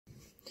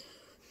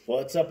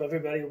What's up,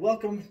 everybody?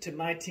 Welcome to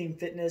My Team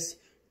Fitness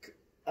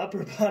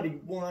Upper Body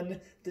 1.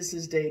 This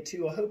is day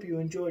 2. I hope you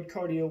enjoyed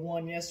Cardio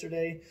 1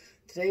 yesterday.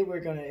 Today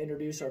we're going to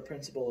introduce our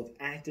principle of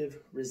active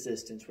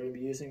resistance. We're going to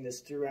be using this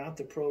throughout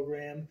the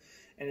program,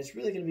 and it's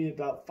really going to be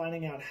about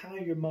finding out how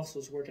your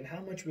muscles work and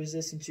how much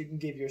resistance you can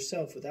give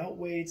yourself without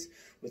weights,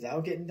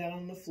 without getting down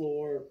on the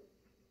floor,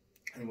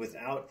 and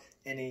without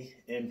any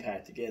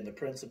impact. Again, the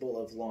principle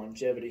of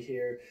longevity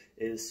here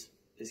is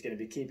going to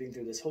be keeping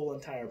through this whole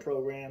entire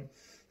program.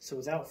 So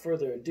without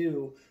further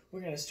ado, we're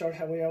going to start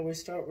how we always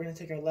start. We're going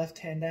to take our left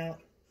hand out.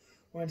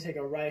 We're going to take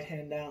our right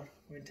hand out.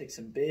 We're going to take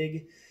some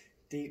big,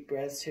 deep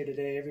breaths here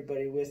today.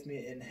 Everybody with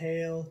me.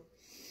 Inhale.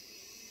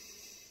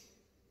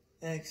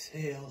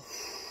 Exhale.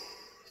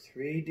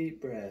 3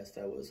 deep breaths.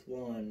 That was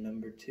 1.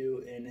 Number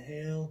 2,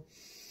 inhale.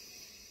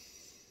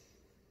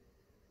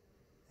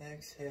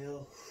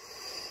 Exhale.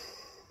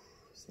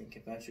 Think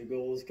about your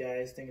goals,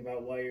 guys. Think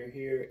about why you're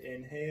here.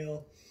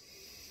 Inhale.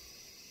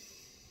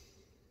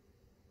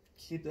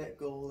 Keep that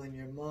goal in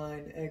your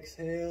mind.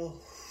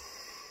 Exhale.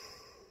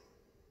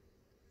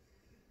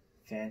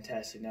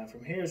 Fantastic. Now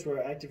from here is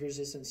where active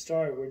resistance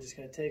starts. We're just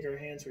going to take our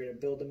hands. We're going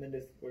to build them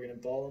into. We're going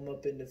to ball them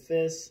up into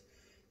fists,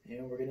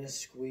 and we're going to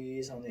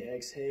squeeze on the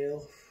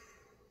exhale.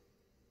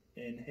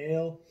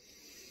 Inhale.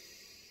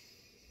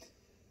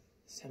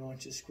 This time I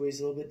want you to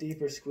squeeze a little bit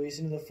deeper. Squeeze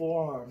into the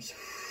forearms.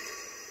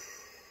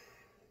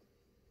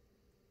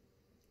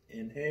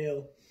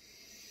 Inhale.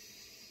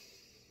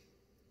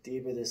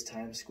 Deeper this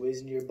time,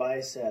 squeeze into your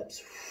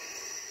biceps.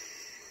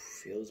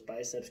 Feel those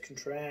biceps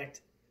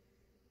contract.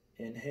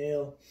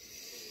 Inhale.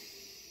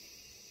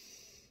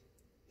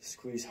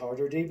 Squeeze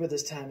harder, deeper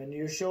this time into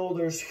your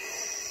shoulders.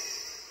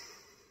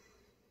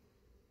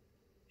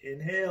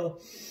 Inhale.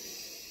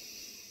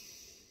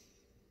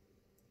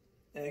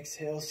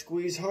 Exhale,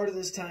 squeeze harder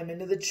this time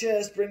into the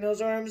chest. Bring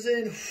those arms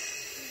in.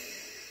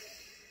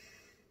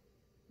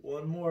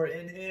 One more,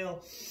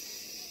 inhale.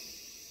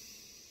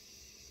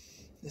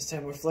 This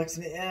time we're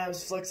flexing the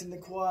abs, flexing the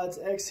quads.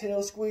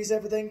 Exhale, squeeze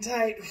everything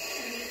tight.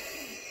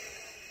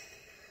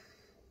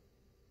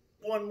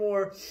 One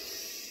more.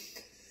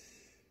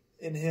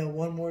 Inhale,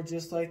 one more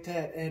just like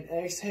that. And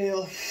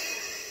exhale.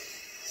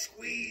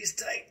 Squeeze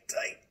tight,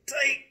 tight,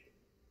 tight.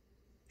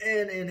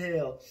 And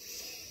inhale.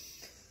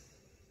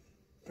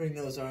 Bring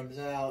those arms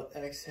out.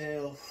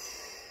 Exhale.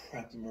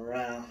 Wrap them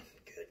around.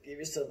 Good. Give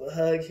yourself a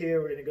hug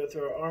here. We're going to go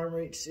through our arm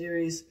reach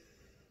series.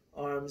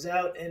 Arms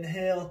out.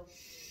 Inhale.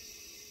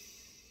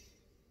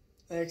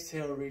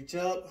 Exhale, reach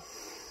up.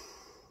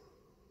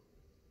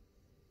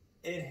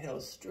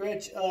 Inhale,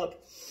 stretch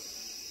up.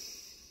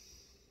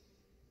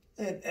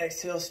 And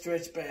exhale,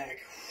 stretch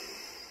back.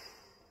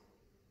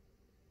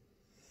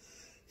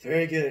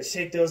 Very good.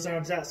 Shake those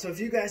arms out. So if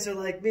you guys are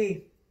like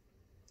me,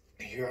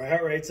 your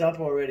heart rate's up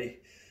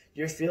already.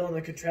 You're feeling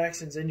the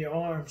contractions in your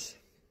arms.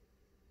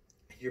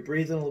 You're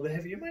breathing a little bit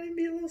heavy. You might even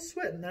be a little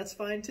sweating. That's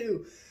fine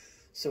too.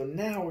 So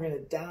now we're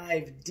going to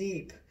dive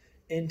deep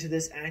into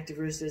this active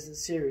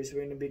resistance series.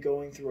 We're going to be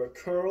going through a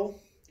curl,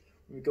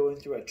 we're going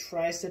through a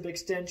tricep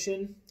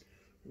extension,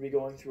 we're going to be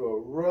going through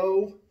a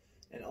row,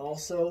 and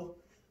also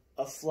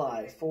a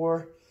fly.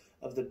 4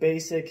 of the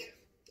basic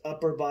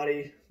upper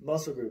body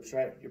muscle groups,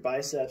 right? Your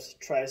biceps,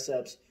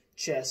 triceps,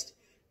 chest,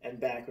 and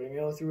back. We're going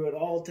to go through it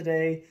all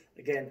today.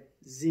 Again,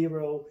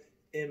 0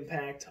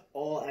 impact,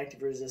 all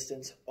active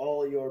resistance,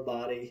 all your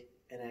body,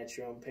 and at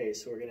your own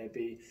pace. So we're going to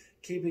be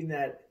keeping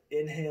that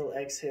inhale,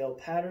 exhale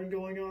pattern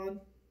going on.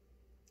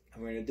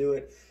 And we're going to do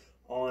it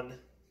on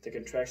the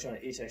contraction on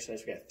each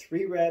exercise. We got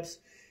 3 reps,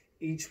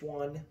 each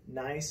one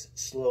nice,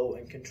 slow,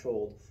 and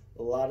controlled.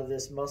 A lot of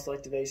this muscle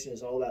activation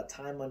is all about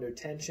time under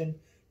tension.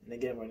 And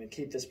again, we're going to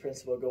keep this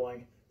principle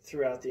going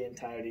throughout the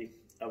entirety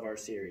of our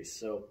series.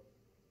 So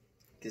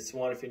get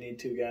some water if you need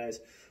to, guys.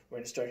 We're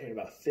going to start here in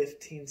about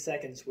 15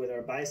 seconds with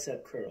our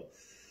bicep curl.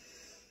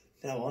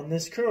 Now on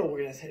this curl,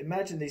 we're going to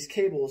imagine these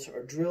cables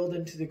are drilled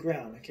into the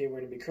ground. Okay, we're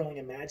going to be curling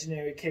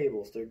imaginary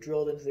cables. They're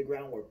drilled into the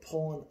ground. We're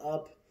pulling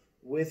up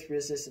with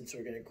resistance. So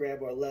we're going to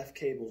grab our left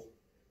cable,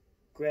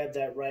 grab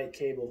that right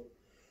cable.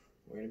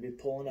 We're going to be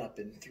pulling up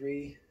in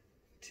 3,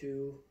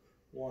 2,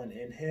 1.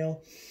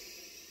 Inhale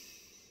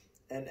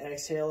and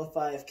exhale, a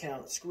 5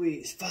 count.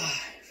 Squeeze. 5,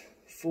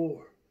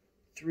 4,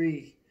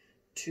 3,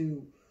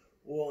 2,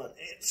 1,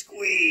 and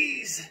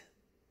squeeze.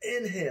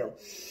 Inhale.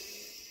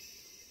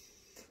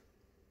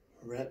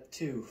 Rep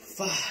 2.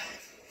 5,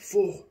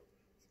 4,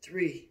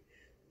 3,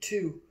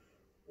 2,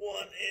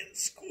 1, and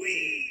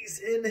squeeze.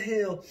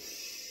 Inhale.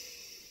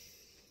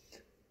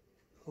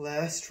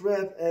 Last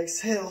rep.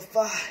 Exhale.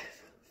 5,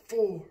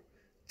 4,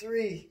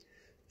 3,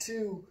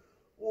 2,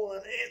 1,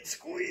 and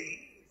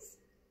squeeze.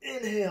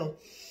 Inhale.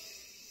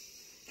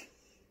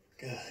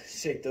 Good.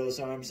 Shake those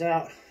arms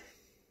out.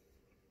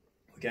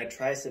 We got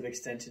tricep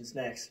extensions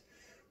next.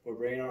 We're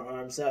bringing our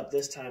arms up.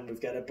 This time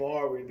we've got a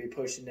bar we're going to be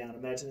pushing down.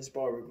 Imagine this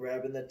bar. We're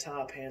grabbing the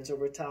top, hands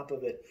over top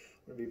of it.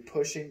 We're going to be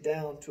pushing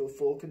down to a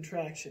full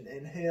contraction.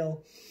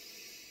 Inhale.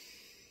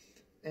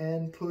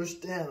 And push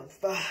down.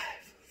 5,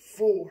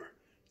 4,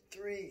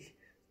 3,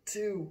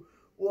 2,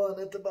 1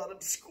 at the bottom.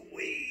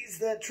 Squeeze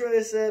that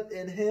tricep.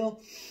 Inhale.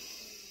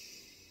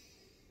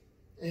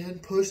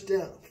 And push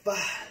down. 5,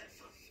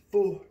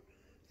 4,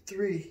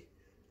 3,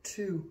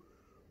 2,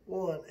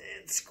 1.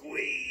 And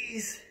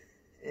squeeze.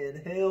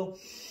 Inhale.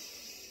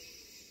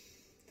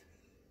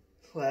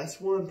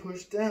 Last one.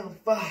 Push down.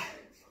 5,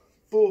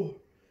 4,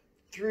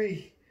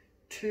 3,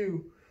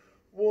 2,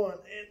 1.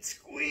 And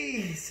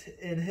squeeze.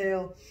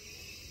 Inhale.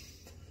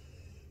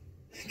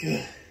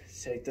 Good.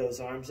 Shake those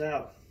arms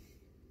out.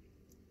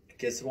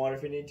 Get some water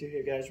if you need to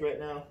here, guys, right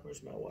now.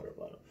 Where's my water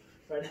bottle?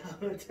 Right now, I'm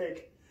going to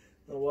take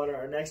the water.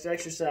 Our next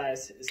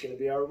exercise is going to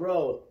be our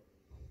row.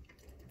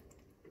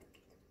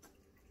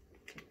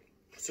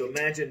 So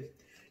imagine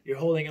you're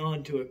holding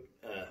on to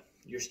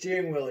your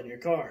steering wheel in your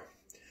car.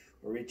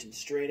 We're reaching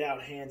straight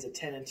out, hands at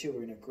 10 and 2.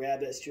 We're going to grab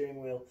that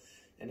steering wheel.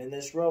 And in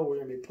this row, we're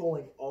going to be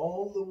pulling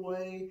all the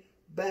way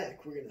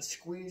back. We're going to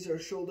squeeze our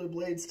shoulder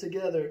blades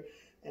together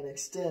and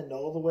extend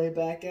all the way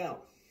back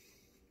out.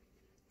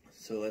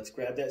 So let's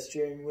grab that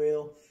steering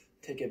wheel,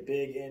 take a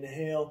big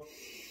inhale,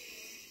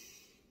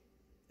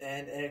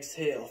 and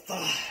exhale.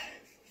 5,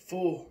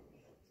 4,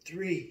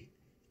 3,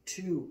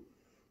 2,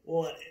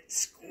 1. And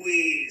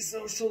squeeze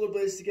those shoulder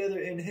blades together.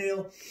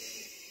 Inhale.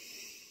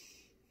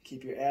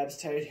 Keep your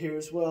abs tight here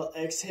as well.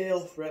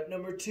 Exhale. Rep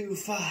number 2.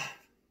 5,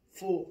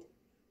 4,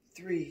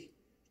 3,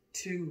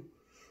 2,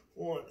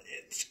 1. And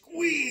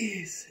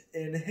squeeze.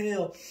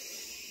 Inhale.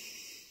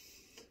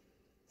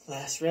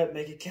 Last rep,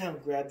 make it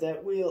count. Grab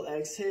that wheel.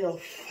 Exhale.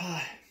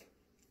 5,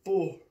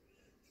 4,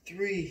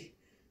 3,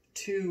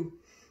 2,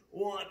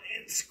 1.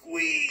 And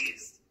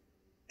squeeze.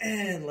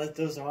 And let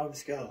those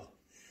arms go.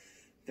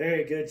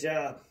 Very good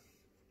job.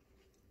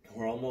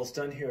 We're almost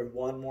done here.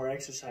 One more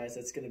exercise.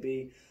 That's going to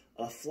be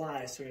a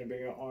fly. So we're going to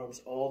bring our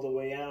arms all the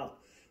way out.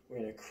 We're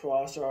going to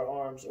cross our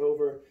arms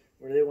over.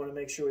 We really want to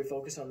make sure we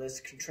focus on this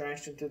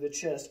contraction through the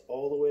chest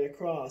all the way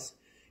across.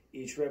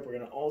 Each rep, we're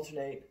going to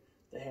alternate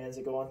the hands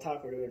that go on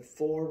top. We're doing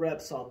 4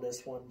 reps on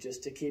this one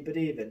just to keep it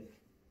even.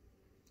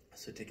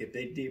 So take a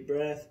big deep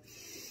breath.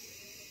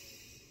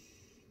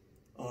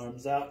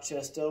 Arms out,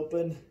 chest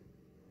open.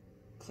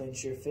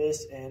 Clench your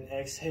fist and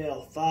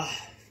exhale. 5,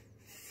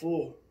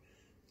 4,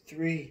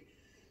 3,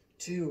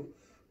 2,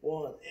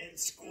 1. And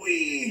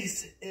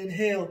squeeze.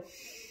 Inhale.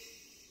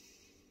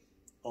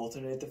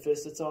 Alternate the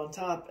fist that's on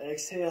top.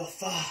 Exhale.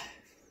 5,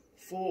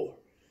 4,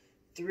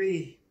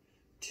 3,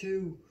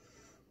 2,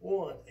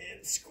 1.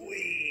 And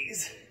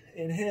squeeze.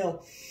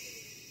 Inhale.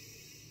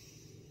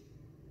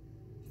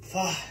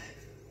 5,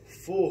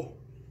 4,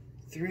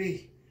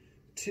 3,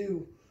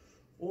 2,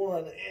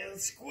 1. And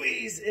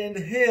squeeze.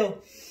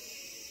 Inhale.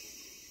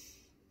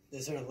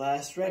 This is our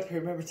last rep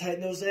here. Remember,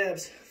 tighten those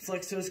abs.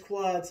 Flex those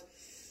quads.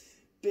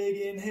 Big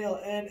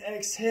inhale and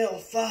exhale.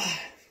 5,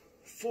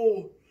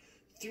 4,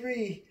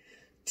 3,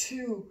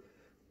 2,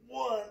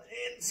 1.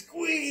 And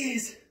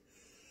squeeze.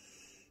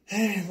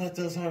 And let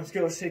those arms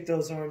go. Shake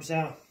those arms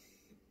out.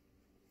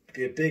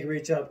 Be a big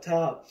reach up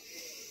top.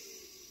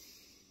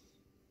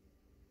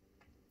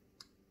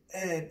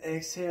 And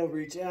exhale,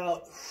 reach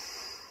out.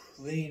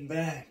 Lean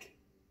back.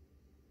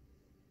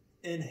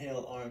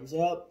 Inhale, arms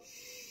up.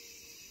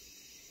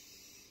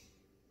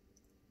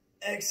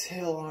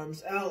 Exhale,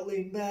 arms out,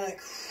 lean back.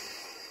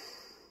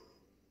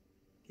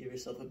 Give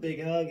yourself a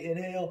big hug.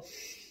 Inhale.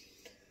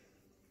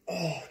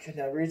 Oh, can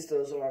now reach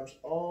those arms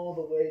all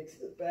the way to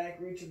the back.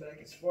 Reach them back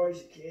as far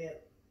as you can.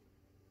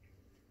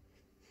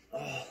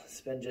 Oh,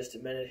 spend just a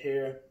minute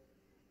here.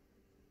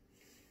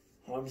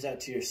 Arms out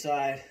to your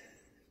side.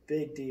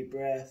 Big deep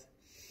breath.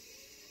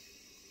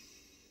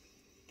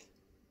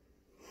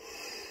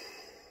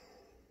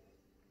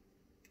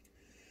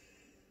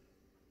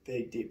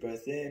 Big deep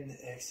breath in.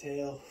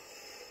 Exhale.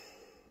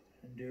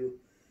 And do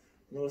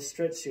a little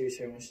stretch series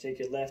here. I want you to take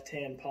your left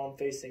hand, palm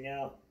facing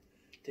out.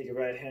 Take your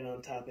right hand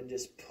on top and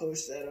just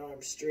push that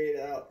arm straight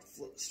out.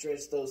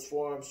 Stretch those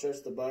forearms,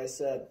 stretch the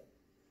bicep.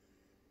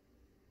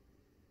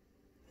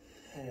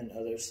 And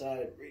other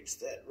side, reach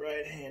that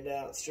right hand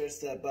out, stretch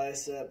that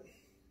bicep.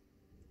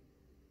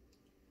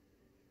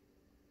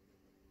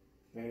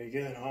 Very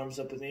good, arms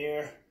up in the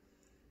air.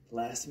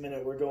 Last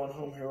minute, we're going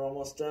home here, we're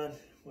almost done.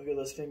 Wiggle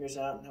those fingers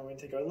out. Now we're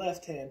gonna take our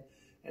left hand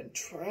and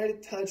try to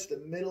touch the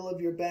middle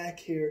of your back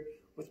here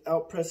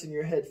without pressing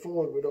your head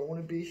forward. We don't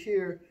wanna be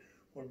here.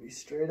 Want to be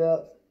straight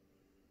up,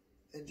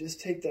 and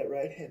just take that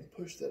right hand,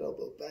 push that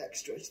elbow back,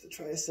 stretch the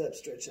triceps,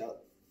 stretch out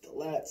the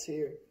lats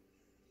here.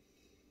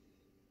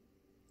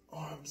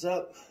 Arms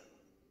up.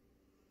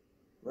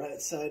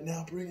 Right side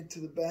now, bring it to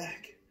the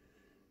back.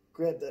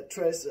 Grab that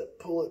tricep,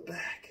 pull it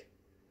back.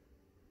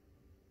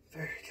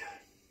 Very good.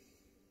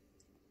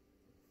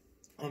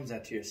 Arms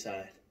out to your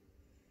side.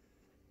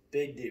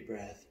 Big deep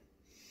breath.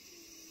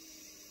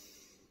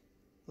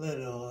 Let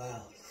it all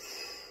out.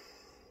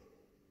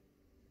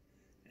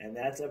 And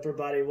that's upper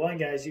body 1,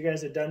 guys. You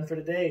guys are done for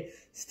today.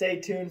 Stay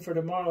tuned for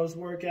tomorrow's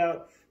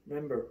workout.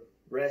 Remember,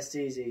 rest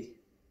easy,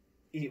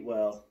 eat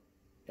well,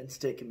 and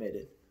stay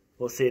committed.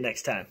 We'll see you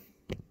next time.